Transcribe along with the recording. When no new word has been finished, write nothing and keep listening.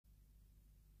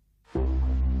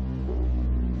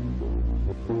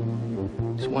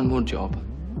Just one more job.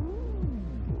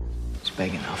 It's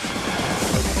big enough.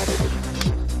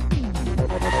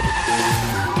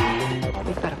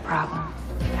 We've got a problem.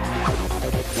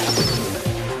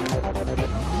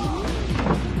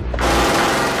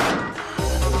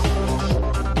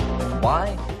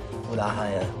 Why would I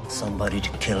hire somebody to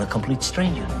kill a complete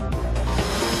stranger?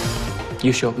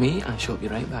 You shot me, I shot you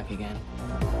right back again.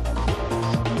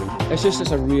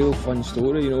 It's a real fun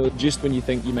story, you know. Just when you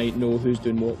think you might know who's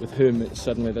doing what with whom,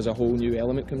 suddenly there's a whole new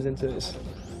element comes into it. It's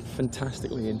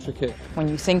fantastically intricate. When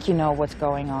you think you know what's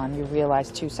going on, you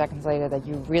realize 2 seconds later that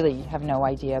you really have no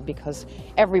idea because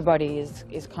everybody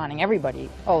is conning everybody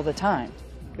all the time.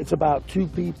 It's about two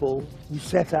people who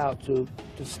set out to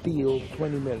steal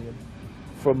 20 million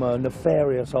from a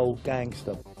nefarious old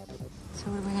gangster. So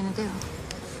what are we gonna do?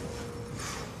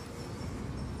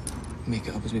 Make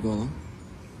it up as we go along.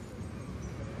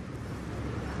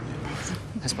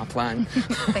 That's my plan.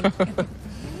 Thank you.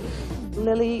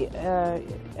 Lily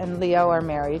and Leo are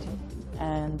married,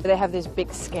 and they have this big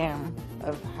scam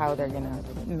of how they're gonna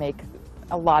make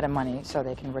a lot of money so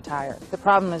they can retire. The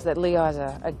problem is that Leo has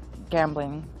a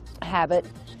gambling habit,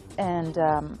 and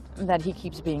that he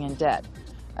keeps being in debt.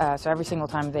 So every single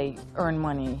time they earn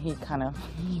money, he kind of,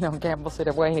 gambles it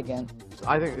away again.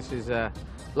 I think this is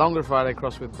Longer Friday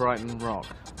crossed with Brighton Rock.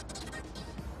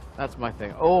 That's my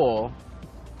thing. Or,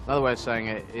 another way of saying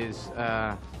it is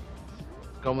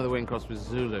Gone with the Wind crossed with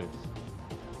Zulu.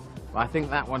 But I think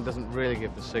that one doesn't really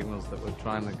give the signals that we're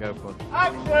trying to go for.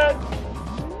 Action!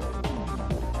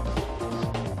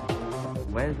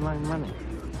 Where's my money?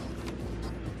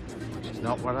 Which is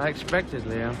not what I expected,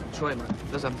 Leo. Troy, man,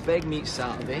 there's a big meet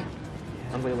Saturday.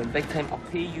 I'm going to win big time. I'll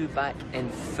pay you back in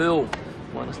full.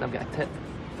 Well, listen, I've got a tip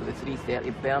for the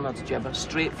 3:30 Bernard's Gibber,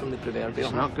 straight from the proverbial.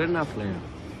 It's not good enough, Leo.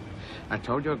 I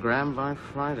told you a gram by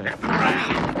Friday.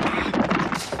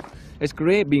 It's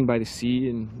great being by the sea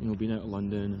and, being out of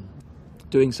London and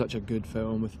doing such a good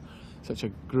film with such a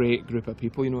great group of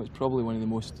people. It's probably one of the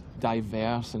most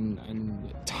diverse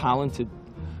and talented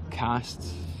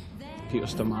casts. Peter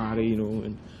Stormare,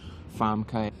 and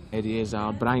Famke, Eddie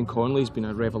Izzard. Brian Conley's been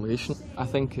a revelation. I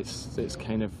think it's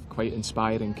kind of quite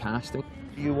inspiring casting.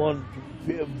 You want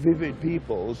vivid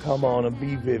people to come on and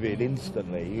be vivid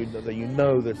instantly, that you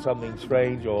know there's something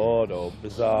strange or odd or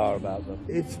bizarre about them.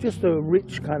 It's just a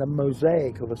rich kind of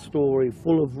mosaic of a story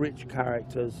full of rich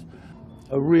characters,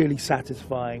 a really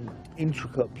satisfying,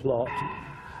 intricate plot.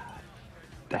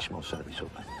 That's most certainly so.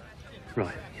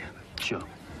 Right, yeah, sure.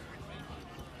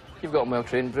 You've got him well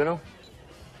trained, Bruno.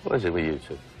 What is it with you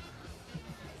two?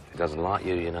 He doesn't like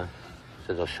you,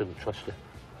 Says I shouldn't trust you.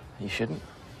 You shouldn't.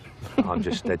 I'm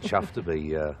just dead chuffed to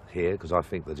be here because I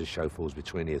think that this show falls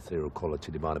between the ethereal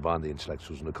quality demanded by the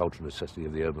intellectuals and the cultural necessity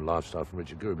of the urban lifestyle from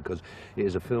Richard Gere, because it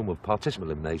is a film of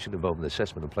participant elimination involving the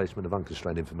assessment and placement of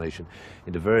unconstrained information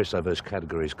into various diverse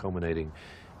categories, culminating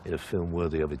in a film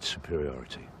worthy of its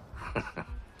superiority.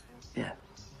 Yeah,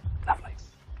 lovely.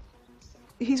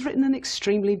 He's written an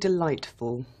extremely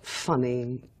delightful,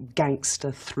 funny,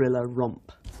 gangster thriller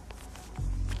romp.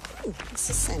 Ooh, what's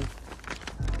this in?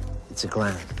 It's a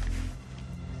grand.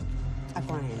 A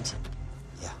grand?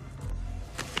 Yeah.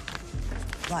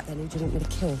 Right then, who do you want me to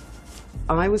kill?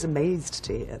 I was amazed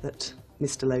to hear that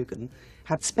Mr. Logan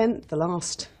had spent the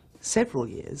last several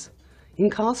years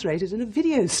incarcerated in a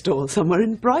video store somewhere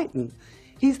in Brighton.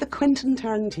 He's the Quentin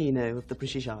Tarantino of the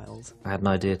British Isles. I had an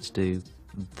idea to do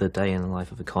the day in the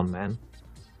life of a con man,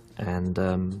 and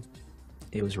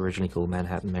it was originally called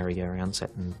Manhattan Merry-Go-Round,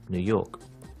 set in New York,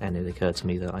 and it occurred to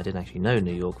me that I didn't actually know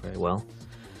New York very well,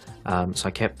 so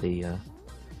I kept the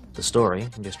story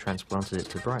and just transplanted it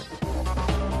to Brighton.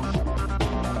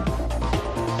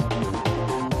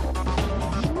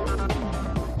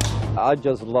 I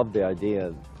just love the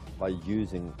idea by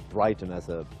using Brighton as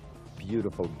a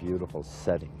beautiful, beautiful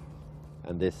setting,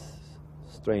 and this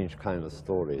strange kind of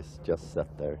story is just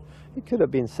set there. It could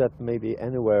have been set maybe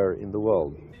anywhere in the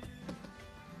world.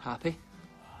 Happy?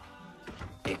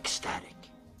 Ecstatic.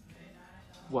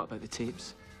 What about the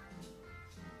tapes?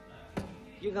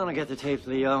 You're gonna get the tapes,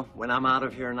 Leo, when I'm out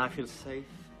of here and I feel safe.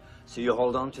 So you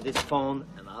hold on to this phone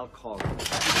and I'll call you.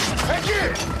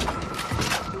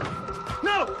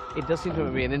 No! It does seem to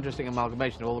be an interesting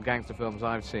amalgamation of all the gangster films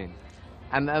I've seen.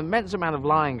 And an immense amount of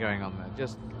lying going on there.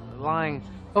 Just lying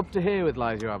up to here with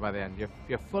lies you are by the end.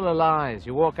 You're full of lies.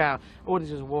 You walk out,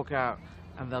 audiences walk out,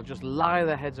 and they'll just lie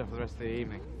their heads off for the rest of the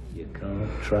evening. You can't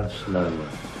trust no one.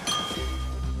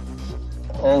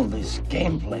 All this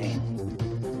game playing.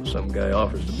 Some guy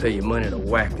offers to pay you money to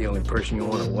whack the only person you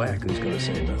want to whack. Who's going to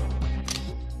say no?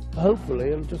 Hopefully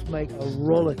it'll just make a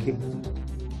rollicking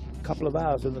couple of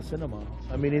hours in the cinema.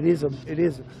 I mean, it is a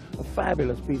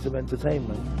fabulous piece of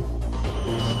entertainment.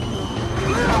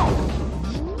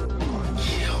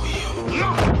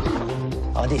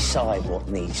 I decide what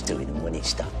needs doing and when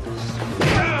it's done.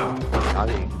 I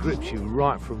think it grips you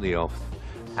right from the off,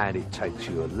 and it takes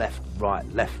you a left, right.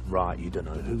 You don't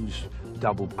know who's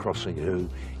double-crossing who.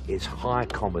 It's high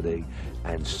comedy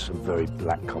and some very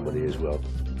black comedy as well.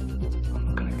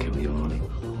 I'm gonna kill you, Arnie.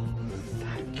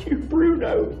 Thank you,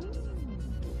 Bruno.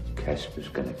 Casper's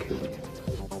gonna kill you.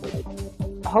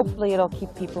 Hopefully it'll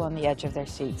keep people on the edge of their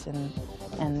seats and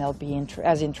they'll be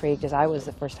as intrigued as I was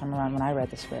the first time around when I read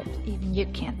the script. Even you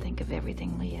can't think of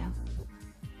everything, Leo.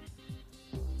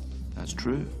 That's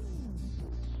true.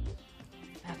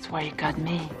 That's why you got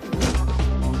me.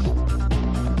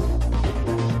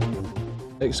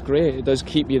 It's great. It does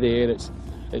keep you there.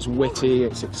 It's witty.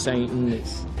 It's exciting.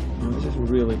 It's just a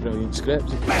really brilliant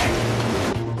script.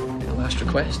 Last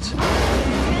requests.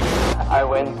 I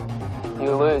win.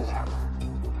 You lose.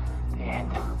 The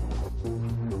end.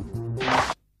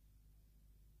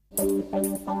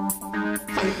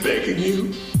 I'm begging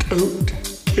you, don't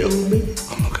kill me.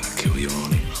 I'm not gonna kill you,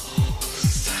 Arnie.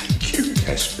 Thank you.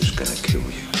 Casper's gonna kill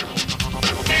you.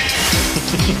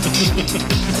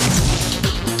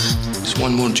 Just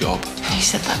one more job. You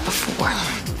said that before.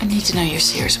 I need to know you're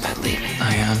serious about leaving.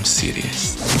 I am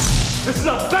serious. This is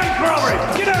a bank robbery!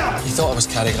 Get out! You thought I was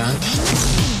Cary Grant?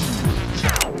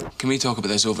 Can we talk about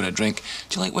this over a drink?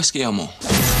 Do you like whiskey, Elmo?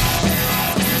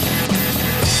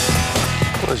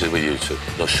 What is it with you two?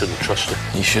 I shouldn't trust her.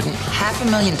 You shouldn't?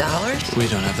 $500,000? We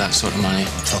don't have that sort of money.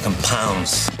 We're talking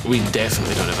pounds. We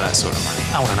definitely don't have that sort of money.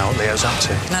 I want to know what Leo's up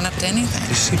to. Not up to anything.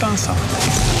 You see both of them?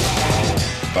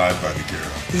 Bye, buddy girl.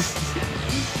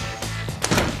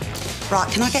 Right,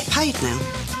 can I get paid now?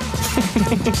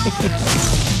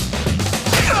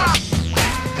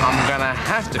 I'm gonna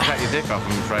have to cut your dick off,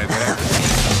 I'm afraid, Leo.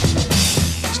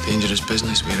 It's dangerous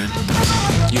business we're in.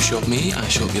 You shop me, I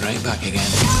shop you right back again.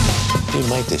 You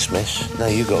made this mess. Now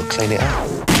you got to clean it up.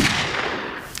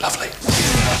 Lovely.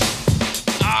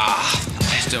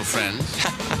 Still friends?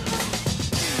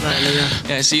 Right, Leo.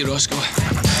 Yeah, see you, Roscoe.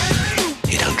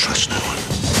 You don't trust no one.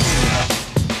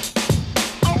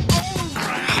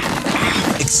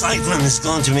 Excitement has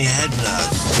gone to my head now.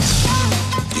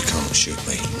 You can't shoot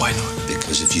me. Why not?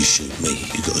 Because if you shoot me,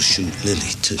 you got to shoot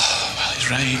Lily too. Well, he's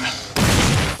right.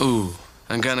 Ooh,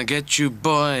 I'm gonna get you,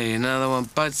 boy. Another one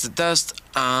bites the dust.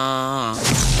 I'm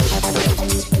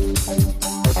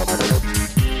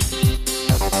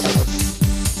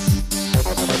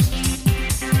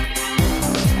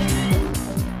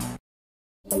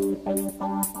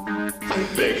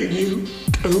begging you,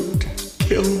 don't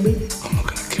kill me. I'm not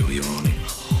gonna kill you, Arnie.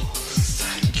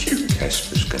 Thank you.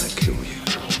 Casper's gonna kill you.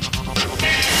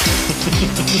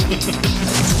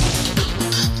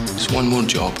 Just one more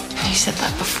job. You said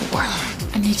that before.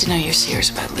 I need to know you're serious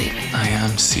about leaving. I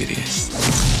am serious.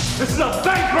 This is a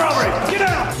bank robbery! Get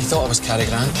out! You thought I was Cary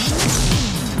Grant?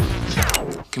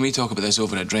 Can we talk about this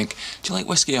over a drink? Do you like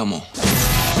whiskey, Elmo?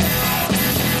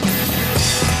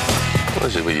 What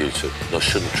is it with you two? I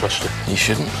shouldn't trust her. You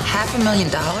shouldn't?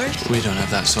 $500,000? We don't have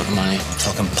that sort of money. We're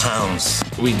talking pounds.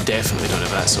 We definitely don't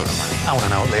have that sort of money. I want to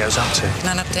know what Leo's up to.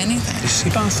 Not up to anything. You see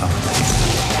both of them?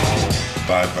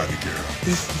 Bye, buddy girl.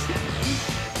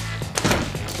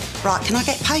 Right, can I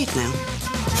get paid now?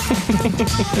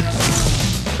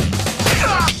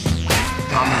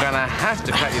 I'm gonna have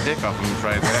to cut your dick off, I'm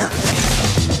afraid, Leo.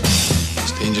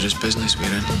 It's dangerous business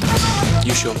we're in.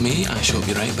 You shop me, I shop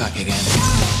you right back again.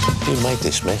 You made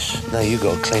this mess. Now you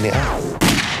got to clean it up.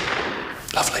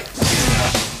 Lovely.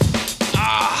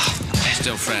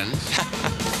 Still friends?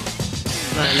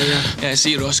 Right, Leo. Yeah,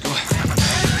 see you, Roscoe.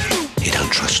 You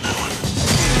don't trust no one.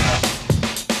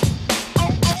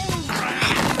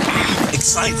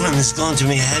 Excitement has gone to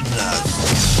my head now.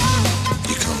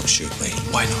 You can't shoot me.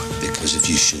 Why not? Because if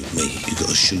you shoot me, you got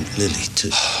to shoot Lily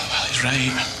too. Well, he's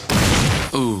right.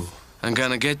 Ooh, I'm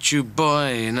gonna get you,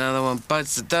 boy. Another one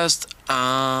bites the dust.